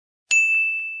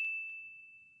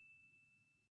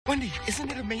Wendy, isn't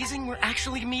it amazing we're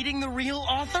actually meeting the real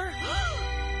author?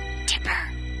 Dipper,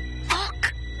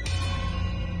 look.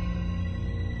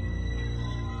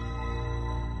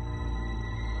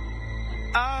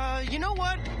 You know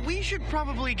what? We should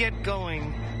probably get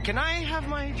going. Can I have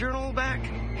my journal back?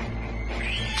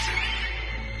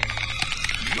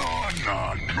 You're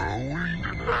not going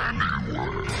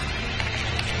anywhere.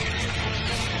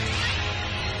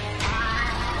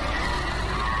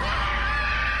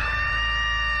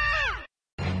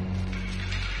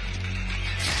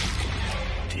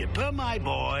 Dipper, my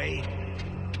boy.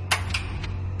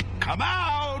 Come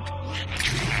out!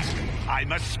 I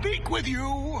must speak with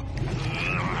you.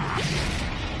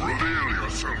 Reveal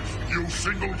yourself, you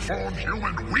single-formed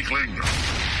human weakling!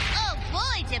 Oh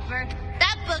boy, Dipper.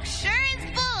 That book sure is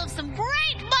full of some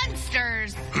great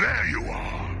monsters. There you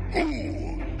are.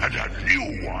 Ooh, and a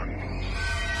new one.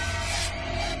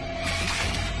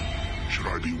 Should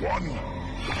I be one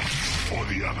or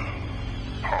the other?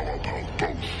 How about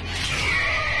both?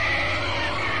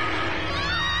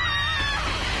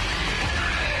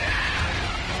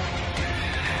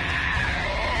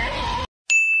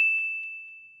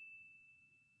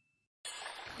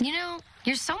 You know,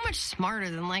 you're so much smarter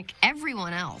than, like,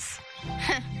 everyone else.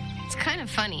 It's kind of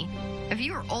funny. If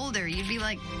you were older, you'd be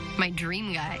like my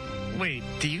dream guy. Wait,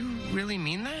 do you really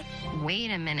mean that?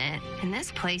 Wait a minute. In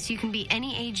this place, you can be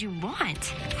any age you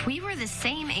want. If we were the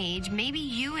same age, maybe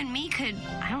you and me could,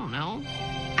 I don't know,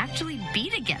 actually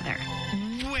be together.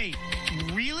 Wait,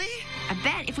 really? I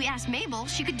bet if we asked Mabel,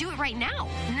 she could do it right now.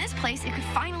 In this place, it could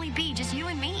finally be just you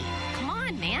and me. Come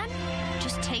on, man.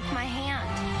 Just take my hand.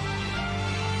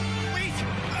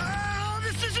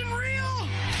 This isn't real!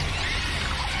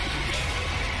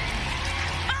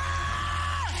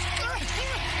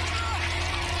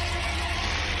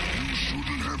 You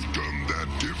shouldn't have done that,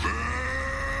 Dipper.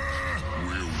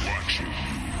 We're watching you.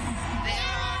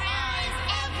 There are eyes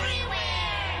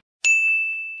everywhere.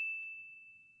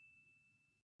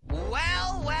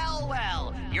 Well, well,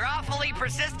 well. You're awfully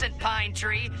persistent, Pine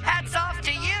Tree. Hats off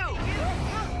to you.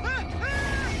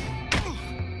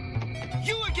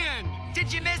 You again!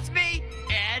 Did you miss me?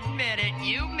 Admit it,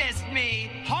 you missed me.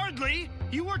 Hardly.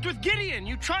 You worked with Gideon.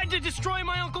 You tried to destroy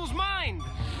my uncle's mind.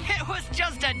 It was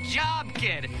just a job,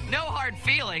 kid. No hard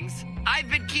feelings. I've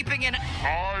been keeping an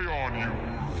Eye on you.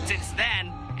 since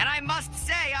then, and I must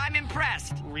say I'm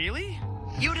impressed. Really?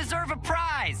 You deserve a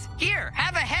prize. Here,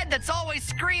 have a head that's always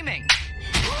screaming.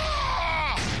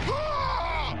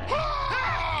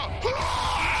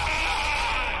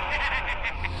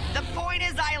 The point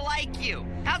is I like you.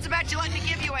 How's about you let me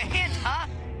give you a hint, huh?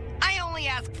 I only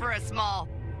ask for a small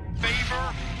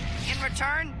Favor? in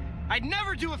return. I'd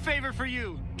never do a favor for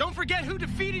you. Don't forget who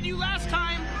defeated you last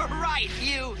time. Right,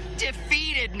 you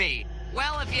defeated me.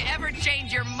 Well, if you ever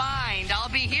change your mind, I'll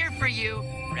be here for you,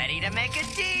 ready to make a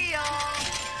deal.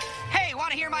 Hey,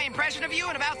 want to hear my impression of you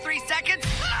in about 3 seconds?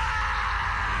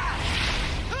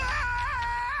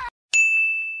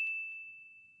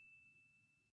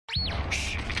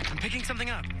 Shh, I'm picking something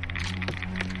up.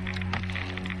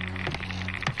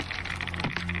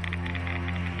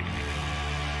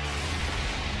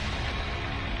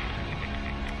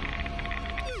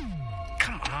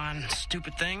 Come on,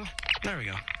 stupid thing. There we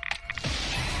go.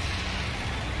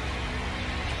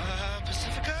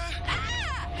 Pacifica?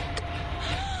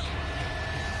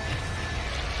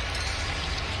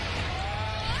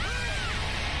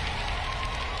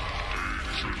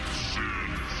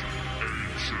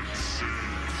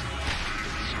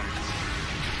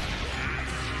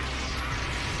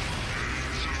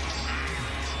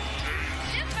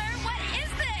 Dipper, what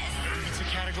is this? It's a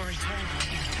category 10.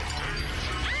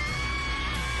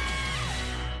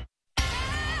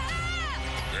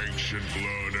 Ancient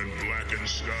blood and blackened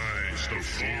skies, the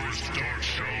forest dark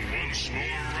shall once more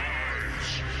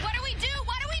rise. What do we do?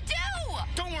 What do we do?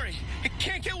 Don't worry, it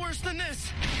can't get worse than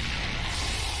this.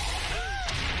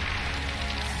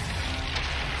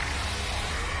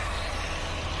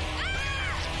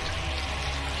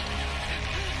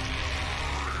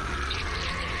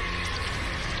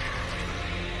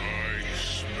 I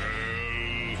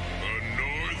smell a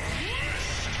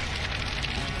northwest.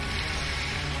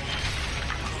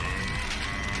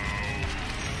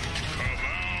 Come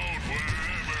out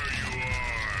wherever you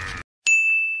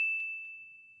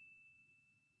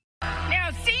are. Now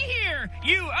see here,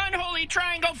 you unholy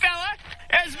triangle fella.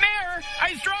 As mayor,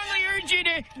 I strongly urge you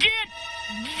to get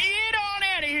on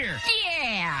out of here.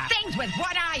 Yeah, things with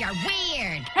one eye are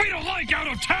weird. We don't like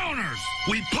out-of-towners.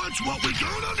 We punch what we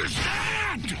don't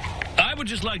understand. I would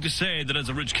just like to say that as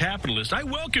a rich capitalist, I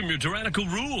welcome your tyrannical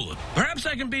rule. Perhaps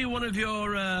I can be one of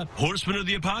your, horsemen of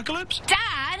the apocalypse?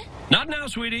 Dad, Not now,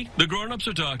 sweetie. The grown-ups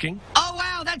are talking. Oh,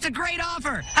 wow, that's a great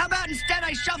offer. How about instead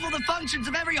I shuffle the functions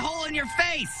of every hole in your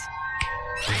face?